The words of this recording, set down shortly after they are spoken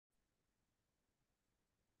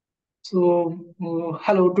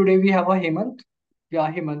Hello, today we have a Hemant.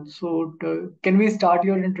 Yeah, Hemant. Can we start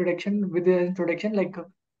your introduction with the introduction,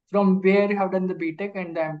 from where you have done the BTech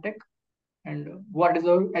and the MTech, and what is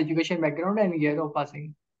your education background and year of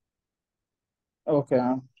passing? Okay,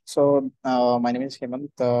 my name is Hemant.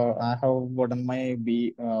 I have done my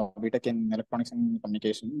BTech in Electronics and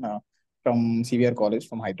Communication from CVR College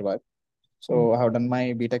from Hyderabad. Hmm. So I have done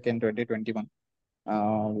my BTech in 2021.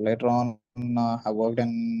 Later on, I worked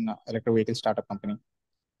in electric vehicle startup company,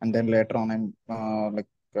 and then later on,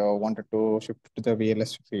 wanted to shift to the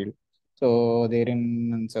VLS field. So there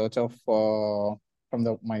in search of from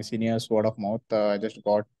the my seniors word of mouth, I just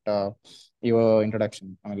got your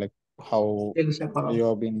introduction. I mean, like how VLSI For All. you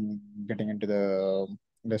have been getting into the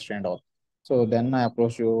industry and all. So then I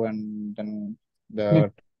approached you, and then Hmm.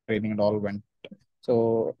 the training and all went.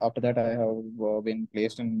 So after that, I have been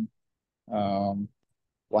placed in um,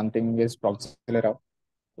 one thing is Proxilera,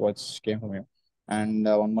 which came from you, and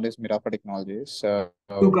one more is Mirafra Technologies,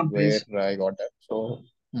 Two where companies. I got that. So,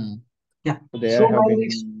 Yeah. so there I So have my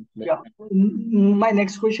next, been placed. yeah, my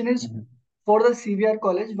next question is Mhm. for the CVR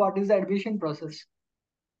college, what is the admission process?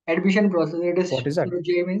 Admission process. It is What is that? through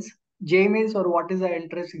J means, or what is the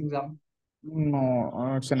entrance exam?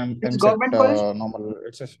 No, it's an It's MSET government college. normal. No.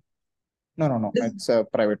 It is It's a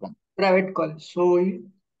private one. private college.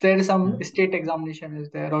 There is some Mhm. state examination is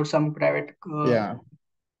there or some private Yeah.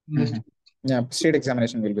 list. hmm Yeah, state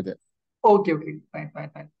examination will be there. Okay, okay, fine.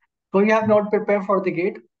 So you have not prepared for the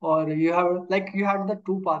gate, or you have like you had the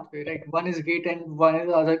two pathway, right? One is gate and one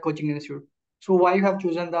is other coaching institute. So why you have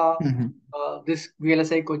chosen the Mhm. this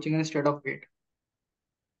VLSI coaching instead of gate?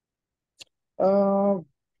 Uh,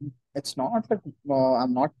 it's not like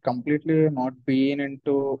I'm not completely not being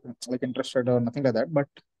into like interested or nothing like that, but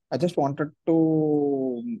I just wanted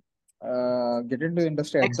to get into the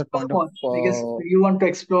industry at that Explore point of more. I guess you want to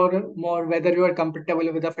explore more whether you are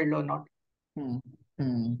comfortable with the field or not.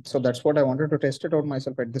 hmm, so that's what I wanted to test it out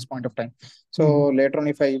myself at this point of time. So Hmm. later on,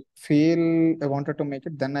 if I feel I wanted to make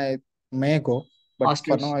it, then I may go. But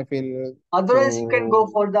for now, Masters. I feel Otherwise, you can go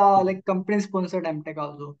to for the like company sponsored MTech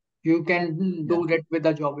also. You can yeah. do that with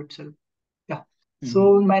the job itself. Yeah. hmm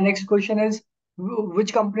So my next question is,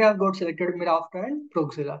 which company have got selected? Mirafra and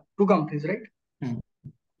Proxilla. Two companies, right? hmm,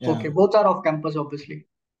 Okay, yeah. both are off campus, obviously.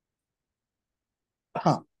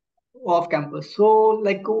 Huh. Off campus. So,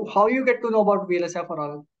 like, how you get to know about VLSI for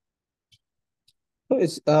all? So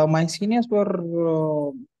it's my seniors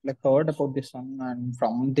were like heard about this one, and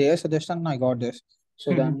from their suggestion, I got this.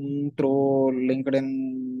 So Mhm. then through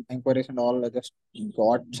LinkedIn inquiries and all, I just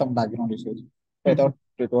got some background research. So I Mhm. thought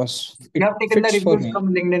You it have taken the fits for reviews me.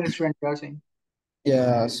 from LinkedIn student, you are saying.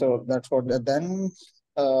 Yeah, so that's what. Then,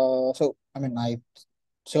 so I mean, I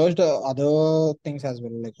searched other things as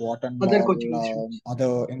well, like what and Other all coaching institutes.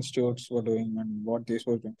 other institutes were doing and what this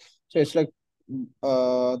was doing. So it's like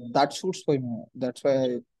that suits for me. That's why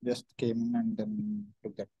I just came in and then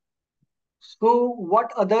took that. So,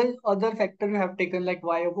 what other factor you have taken? Like,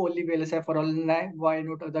 why only VLSI for all? And why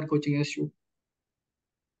not other coaching institute?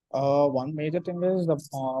 One major thing is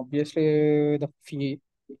obviously the fee.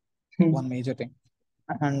 Hmm. One major thing.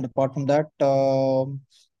 And apart from that,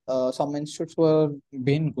 some institutes were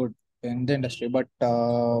being good in the industry, but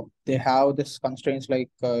they have this constraints like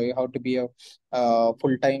you have to be a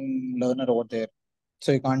full-time learner over there,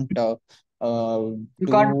 so you can't uh, You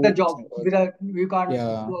can't do the do job without you can't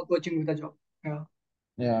yeah do a coaching with a job. Yeah,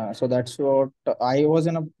 yeah. So that's what I was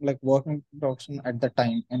in a like working profession at that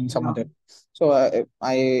time in some yeah. other. So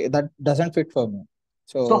I that doesn't fit for me.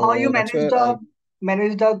 So how you So that's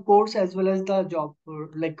manage where I the course as well as the job?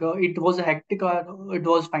 It was hectic or it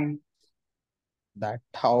was fine.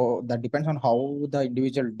 that depends on how the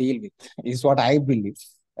individual deal with is what I believe.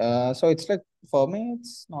 So it's like for me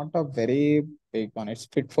it's not a very big one. It's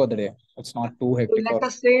fit for the day. It's Yeah. not too So hectic let or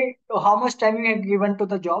us say how much time you have given to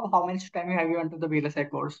the job, how much time you have given to the VLSI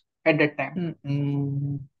course at that time.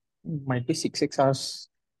 mm, might be 6 hours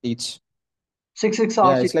each. Six Yeah,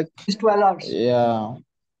 hours. it's like It's 12 hours. yeah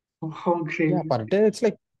Okay. yeah per day it's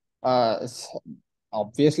like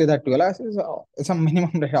obviously that 12 hours is it's a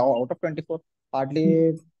minimum right, out of 24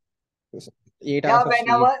 hardly 8 Yeah, hours of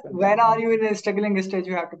sleep and when are then you in a struggling stage,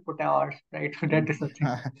 you have to put hours, right? That is the thing.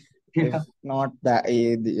 if Yeah. not that,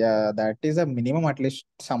 yeah, that is a minimum at least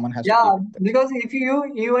someone has to Yeah, keep it. That's because if you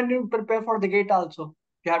even you prepare for the gate also,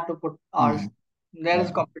 you have to put hours. mm, There is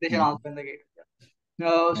yeah. competition mm, also in the gate.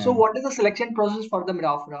 So yeah. what is the selection process for the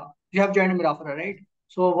Mirafra? You have joined Mirafra, right?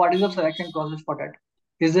 So what is the selection process for that?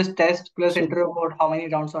 Is this test plus So interview or how many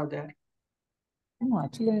rounds are there? no,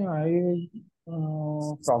 actually, I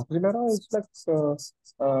Proxilera is like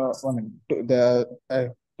I mean,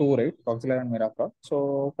 two, right? Proxillera and Mirafra.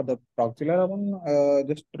 So for the Proxillera one,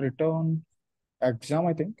 just return exam,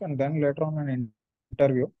 I think, and then later on an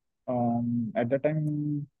interview. At that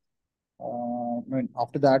time, I mean,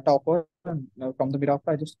 after that offer from the Mirafra,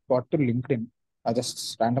 I just got to LinkedIn. I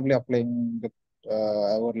just randomly applying with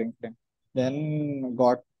our LinkedIn. Then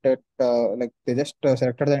got it like they just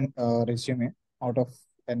selected the resume out of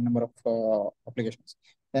a number of applications.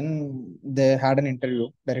 Then they had an interview,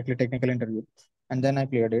 directly technical interview, and then I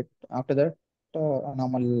cleared it. After that, a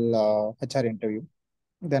normal HR interview.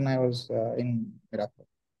 Then I was in Mirafra.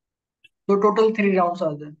 So total 3 rounds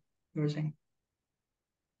are there, you were saying?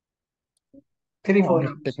 Three, No, four only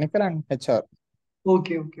rounds. technical and HR.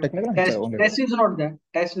 Okay, okay, okay. Technical and HR Test only test there. is not there.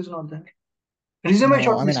 Test is not there. Resume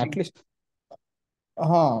No, I mean at shortlisting. least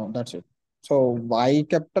that's it. So I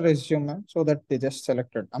kept a resume so that they just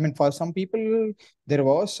selected. I mean, for some people there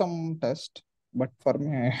was some test, but for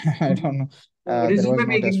me, I Mhm. don't know. There Resume was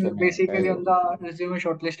no test for making, me. basically on the resume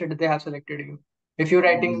shortlisted, they have selected you. If you're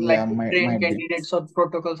writing like Yeah, trained might be. candidates or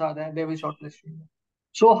protocols are there, they will shortlist you.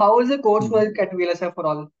 So how is the Hmm. coursework at VLSI for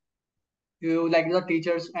all? You like the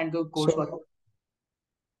teachers and the coursework? So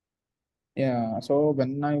yeah, so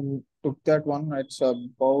when I took that one, it's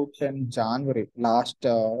about in January, last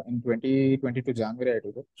in 2022 January I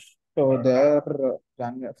took it. So there,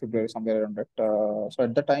 January, February, somewhere around that. So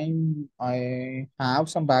at the time, I have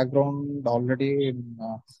some background already in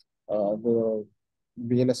the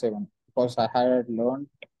VLSI one because I had learned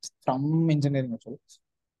from engineering actually.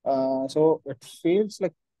 So it feels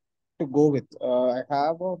like to go with. I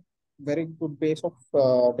have a very good base of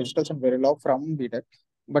digital and Verilog from BTech,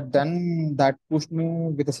 but then that pushed me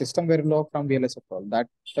with the system Verilog from VLSI For All. That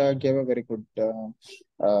gave a very good,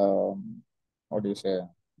 what do you say,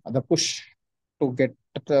 the push to get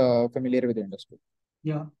familiar with the industry.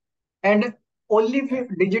 Yeah. And only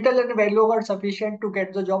digital and value are sufficient to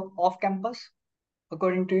get the job off campus,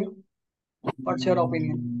 according to you? What's your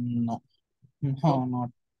opinion? No, No, no,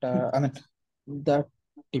 not. I mean, that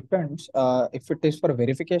depends. If it is for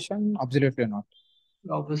verification, absolutely not.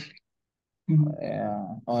 obviously.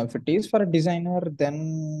 Mhm. If it is for a designer,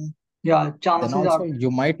 Yeah, then chances also are you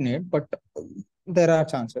might need, but there are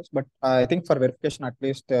chances. But I think for verification, at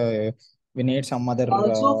least we need some other,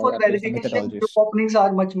 also for at least the verification, job methodologies. openings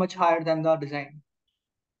are much, much higher than the design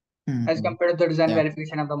as Hmm. compared to the design Yeah.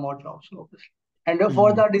 verification of the more jobs, obviously. And for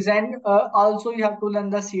Hmm. the design, also you have to learn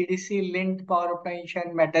the CDC, lint, power operation,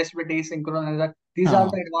 metastability, synchronizer. These are Ah.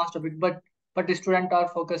 the advanced topics, but the students are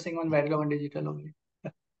focusing on very low and digital only.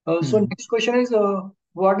 So Hmm. next question is,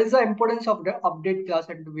 what is the importance of the update class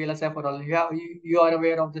at VLSI for all? Yeah, you are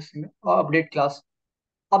aware of this thing, update class,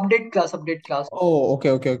 update class. Oh, okay,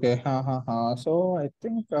 okay, okay. Ha, ha, ha. So I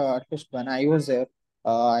think at least when I was there,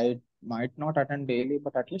 I might not attend daily,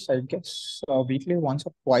 but at least I guess weekly once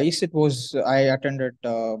or twice it was I attended.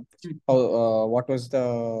 What was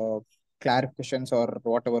the clarifications or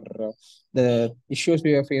whatever the issues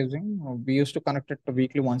we were facing? We used to connect it to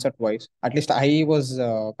weekly once or twice. At least I was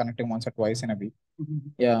connecting once or twice in a week.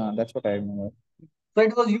 Mhm. Yeah, that's what I remember. So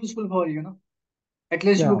it was useful for you, know. At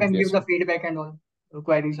least Yeah, you can give the obviously. feedback and all,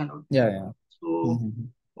 queries and all. Yeah, yeah. So,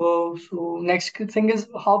 Mm-hmm. so next thing is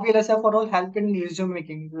how VLSI for all help in resume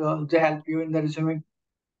making. They help you in the resume.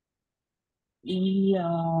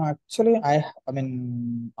 Yeah, actually, I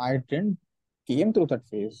mean, I didn't came through that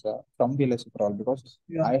phase from VLSI For All because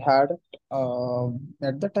Yeah. I had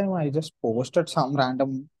at the time I just posted some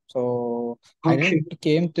random, so I Okay. didn't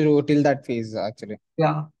came through till that phase actually.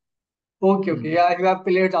 Yeah. Okay. Okay. Mm. Yeah. You have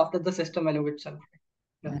played after the system value itself.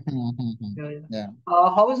 Yeah. Mhm. Yeah. Yeah. Yeah.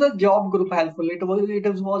 How is the job group helpful? It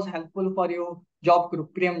was helpful for you. Job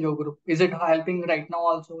group, Prem job group. Is it helping right now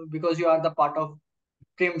also because you are the part of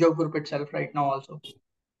Prem job group itself right now also?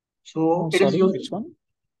 So Oh, it is sorry, used. which one?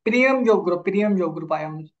 Premium job group. I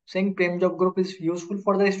am saying Prem job group is useful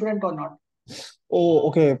for the student or not? Oh,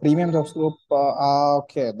 okay. Premium Jobs Group.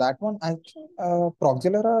 Okay, that one actually,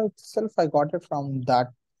 Proxilera itself, I got it from that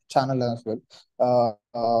channel as well.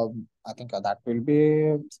 I think that will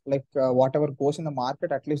be like whatever goes in the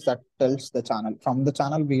market, at least that tells the channel. From the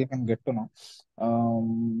channel, we can get to know.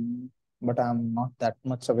 But I'm not that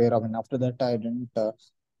much aware of it. After that, I didn't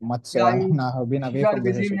much. Yeah, I have been away you are from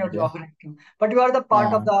the busy in social your media. job right now. But you are the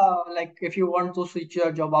part of Yeah. the, like, if you want to switch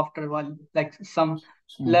your job after one, like some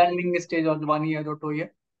Mm, learning stage or 1 year or 2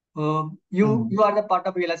 year, mm, you are the part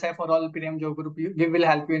of VLSI for all PM job group. We will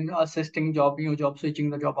help you in assisting job, new job, switching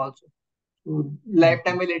the job also. So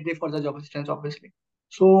lifetime mm. validity for the job assistance, obviously.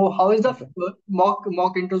 So how is the Okay.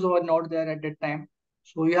 mock interviews were not there at that time?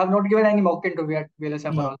 So you have not given any mock interview at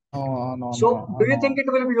VLSI for No, all. no, no, So no, do you think no.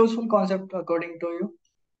 it will be useful concept according to you?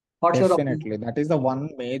 What's your opinion? Definitely, that is the one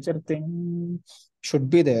major thing should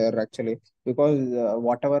be there actually, because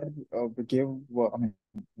whatever we give, I mean,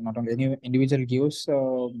 not only any individual gives,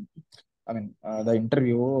 the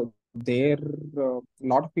interview, there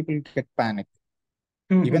lot of people get panic.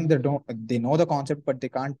 Even Mhm. they know the concept, but they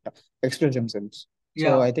can't express themselves. So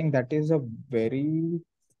Yeah. I think that is a very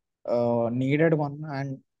needed one,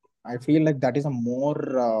 and I feel like that is a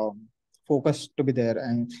more focus to be there.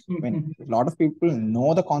 And I mean, Mhm. a lot of people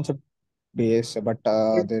know the concept base, but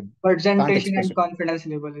But they can't presentation express and it. confidence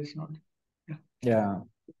level is not. Yeah. Yeah.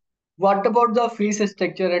 What about the fees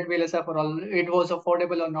structure at VLSI for all? It was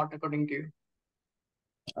affordable or not according to you?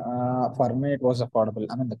 For me, it was affordable.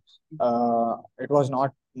 I mean, it was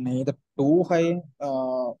not neither too high.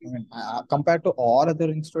 Compared to all other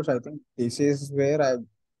institutes, I think this is where I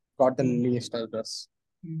got the Mm. least, I guess.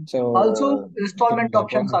 Mm. Also, So I installment think that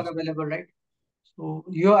options one are is. available, right? So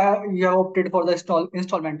you have opted for the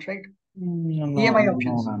installment, right? No, no, EMI no,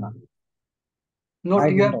 options. no, no. Not I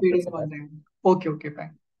you didn't have paid opt in for one that. time. Okay, okay,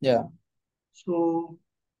 fine. Yeah. So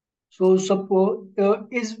suppose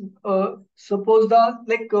suppose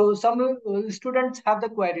the some students have the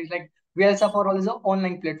queries like VLSI for all is an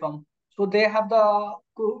online platform, so they have the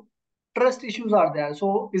trust issues are there.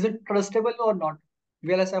 So is it trustable or not?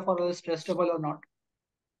 VLSI for all is trustable or not?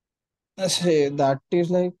 Say that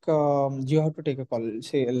is like you have to take a call.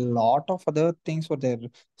 Say a lot of other things were there.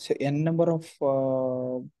 Say n number of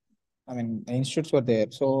institutes were there.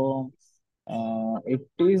 So it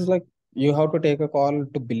is like you have to take a call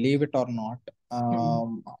to believe it or not.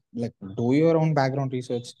 Hmm. Like do your own background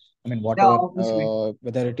research. I mean, Yeah, whatever, obviously.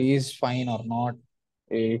 whether it is fine or not,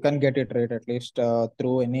 you can get it right at least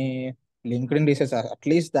through any LinkedIn research. At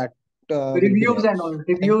least that will be Reviews there. and all, I think.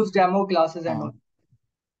 reviews, demo classes and Uh, all.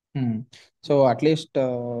 Hmm. So at least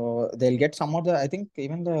they'll get some of the. I think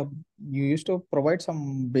even the you used to provide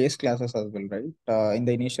some base classes as well, right? In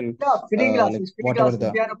the initial, Yeah, like free whatever classes.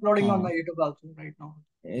 the. We are uploading on Uh, the YouTube also right now.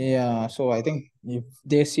 yeah. So I think if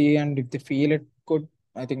they see and if they feel it good,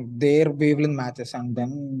 I think their wavelength matches, and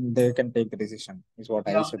then they can take the decision. Is what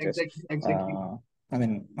I Yeah, suggest. exactly, exactly. Uh, I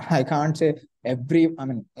mean, I can't say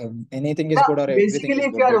anything is Yeah, good or everything basically,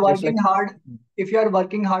 is good. It's just like. if you are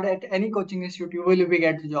working hard at any coaching institute, you will be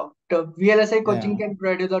get the job. The VLSI coaching Yeah. can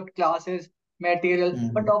provide you the classes, material,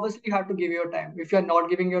 but Hmm. obviously you have to give your time. If you are not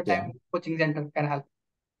giving your Yeah. time, coaching center can help.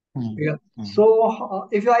 Hmm. Yeah. Hmm. So,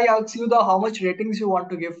 if I ask you the how much ratings you want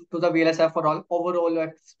to give to the VLSI for all overall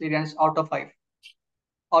experience out of five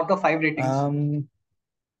ratings. Um.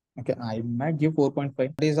 Okay, I might give 4.5.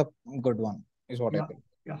 That is a good one, is what I Yeah, feel.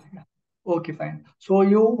 yeah, yeah. Okay, fine. So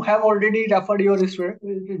you have already referred your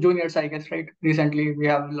juniors, I guess, right? Recently, we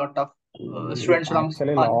have a lot of students from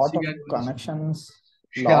Actually, CVR university.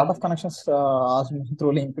 lot Yeah, of connections asked me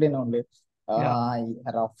through LinkedIn only. yeah.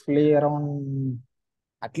 Roughly around,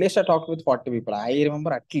 at least I talked with 40 people. I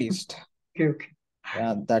remember at least. Okay, okay.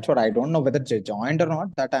 Yeah, that's what I don't know whether they joined or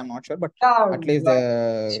not. That I'm not sure, but Yeah, at least but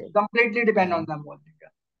they. completely depend Uh, on them only. Yeah.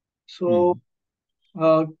 So,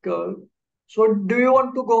 hmm. so do you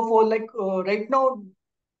want to go for right now?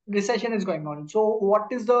 Recession is going on. So, what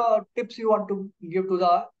is the tips you want to give to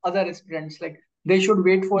the other aspirants? Like they should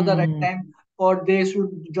wait for the right Hmm. time, or they should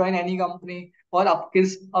join any company, or up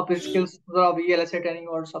skills the VLSI training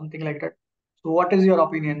or something like that. So, what is your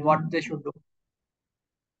opinion? What they should do?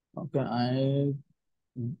 Okay, I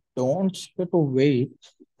don't say to wait,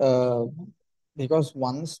 uh, because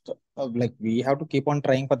like we have to keep on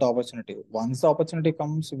trying for the opportunity. Once the opportunity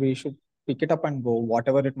comes, we should pick it up and go,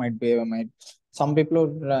 whatever it might be. Some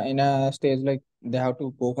people are in a stage like they have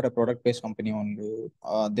to go for a product based company only.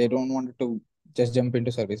 They don't want to just jump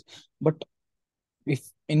into service. But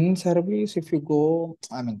if in service, if you go,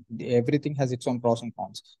 I mean, everything has its own pros and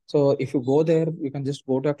cons. So if you go there, you can just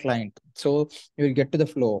go to a client, so you will get to the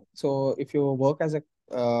flow. So if you work as a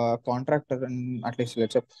contractor and at least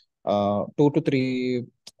let's say 2 to 3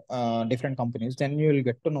 different companies, then you will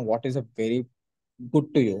get to know what is a very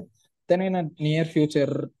good to you. Then in a near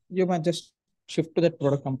future, you might just shift to that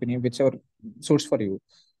product company whichever suits for you.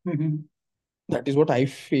 Mhm. That is what I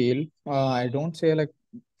feel. I don't say like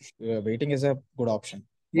waiting is a good option.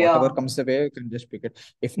 Yeah, Whatever comes the way, you can just pick it.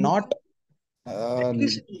 If not, at uh,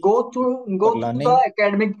 least for go through the learning,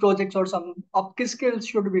 academic projects or some up skills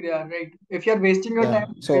should be there, right? If you're wasting your yeah.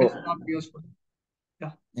 time, it is So not useful.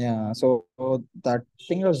 Yeah, yeah, so that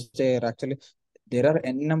thing was there. Actually, there are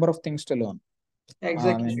n number of things to learn. I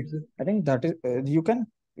exactly, mean, exactly. I think that is you can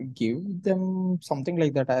give them something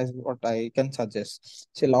like that as what I can suggest.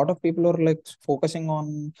 See, a lot of people are like focusing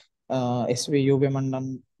on SV,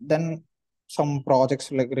 and then some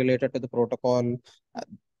projects like related to the protocol,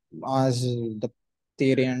 as the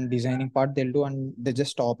theory and designing part they'll do, and they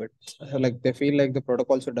just stop it. Like they feel like the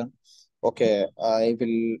protocols are done. Okay, I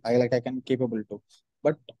can capable to,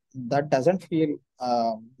 but that doesn't feel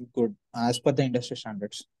good as per the industry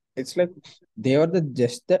standards. It's like they are the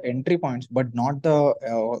just the entry points, but not the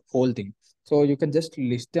whole thing. So you can just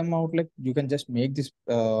list them out. Like you can just make this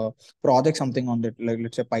project something on it, like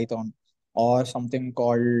let's say Python or something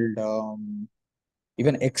called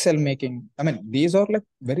even Excel making. I mean, these are like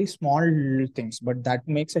very small things, but that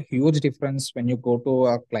makes a huge difference when you go to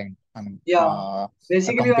a client. I mean, Yeah. a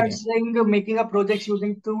Basically, you are company. saying making a project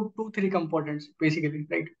using three components, basically,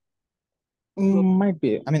 right? So, Might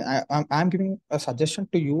be. I mean, I'm giving a suggestion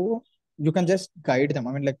to you. You can just guide them.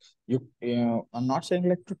 I mean, like I'm not saying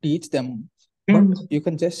like to teach them, but Mhm. you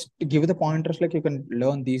can just give the pointers. Like you can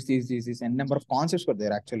learn these, and number of concepts were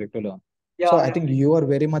there actually to learn. So Yeah, I think you are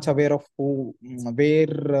very much aware of where,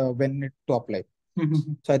 when it to apply. yeah.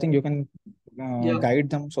 So I think you can Yeah. guide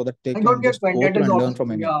them so that they I got can your just point. go That through is and learn also,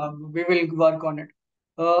 from any. yeah, we will work on it.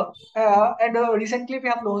 And recently we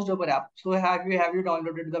have launched our app. So have you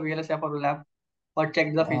downloaded the VLSI For All app or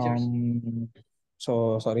checked the features?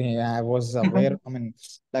 So sorry, I was aware. I mean,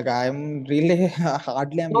 like I'm really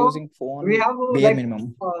hardly I'm So using we phone have bare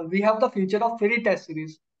minimum. we have the feature of free test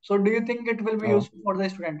series. So do you think it will be Oh, useful for the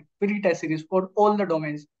student? Free test series for all the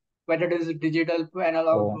domains, whether it is digital,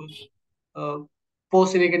 analog, oh, uh,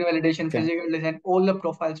 post silicon validation, okay. physical design, all the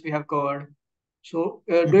profiles we have covered. So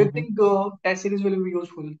do you Mhm. think test series will be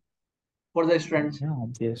useful for the students? Yeah,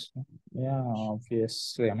 obviously. Yeah,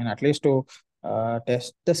 obviously. I mean, at least to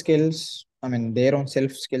test the skills. I mean, their own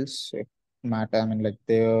self skills matter. I mean, like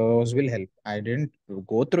those will help. I didn't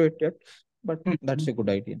go through it yet, but that's a good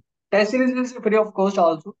idea. Test series is free of cost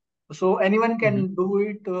also, so anyone Mm-hmm. can do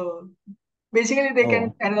it. Basically, they can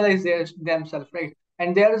Oh, analyze themselves, right?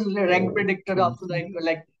 And there's a rank oh, predictor okay. also,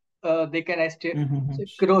 like they can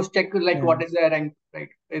Mm-hmm. cross check like Yeah. what is their rank, right,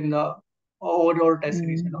 in the overall test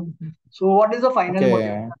series and all. Mm-hmm. So, what is the final Okay.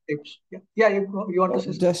 motivation tips? Yeah, yeah, you want to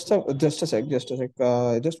say something? Just a sec.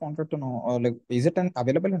 I just wanted to know, like, is it an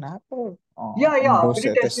available in app or Yeah, in yeah, those free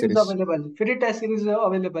test test series series? available. Free test series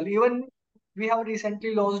available. Even we have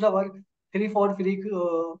recently launched our 3 4 free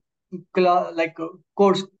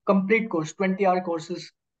course, complete course, 20-hour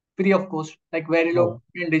courses, free of cost, like very low Oh,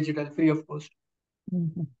 in digital, free of cost.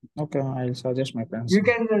 mhm. Okay. I'll suggest my friends. You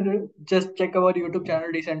can just check our YouTube channel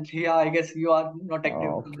recently. Yeah, I guess you are not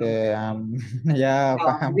active. Okay. Yeah, Yeah,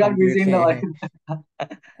 I'm we are busy in the completely. work.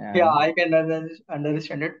 Yeah, Yeah. I can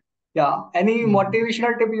understand it. Yeah. Any Mhm.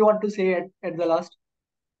 motivational tip you want to say at the last?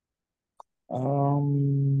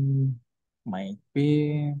 Um, might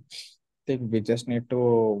be. Think we just need to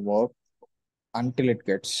work until it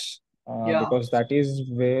gets, Yeah. because that is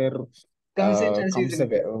where Consistency is comes the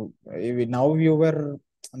important. now you were.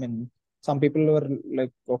 I mean, some people were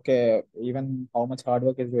like, okay, even how much hard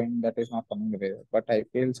work is doing, that is not coming the way. But I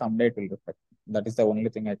feel someday it will reflect. That is the only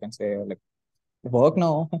thing I can say. Like work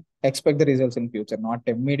now, expect the results in future, not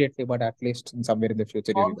immediately, but at least in somewhere in the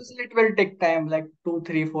future you will get it. Obviously, it will take time, like 2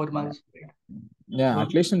 3 4 months. Right? Yeah, So,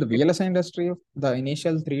 at least in the VLSI industry, the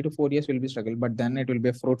initial 3 to 4 years will be struggle, but then it will be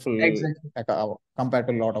a fruitful, exactly. like compared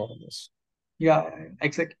to a lot of others. Yeah,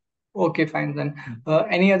 exactly. Okay, fine then.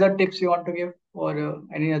 Any other tips you want to give or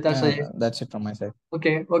any other Yeah, suggestions? that's it from my side.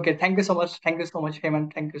 Okay, okay. Thank you so much. Thank you so much,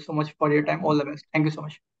 Hemant. Thank you so much for your time. All the best. Thank you so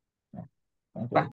much. Yeah, thank Bye. you.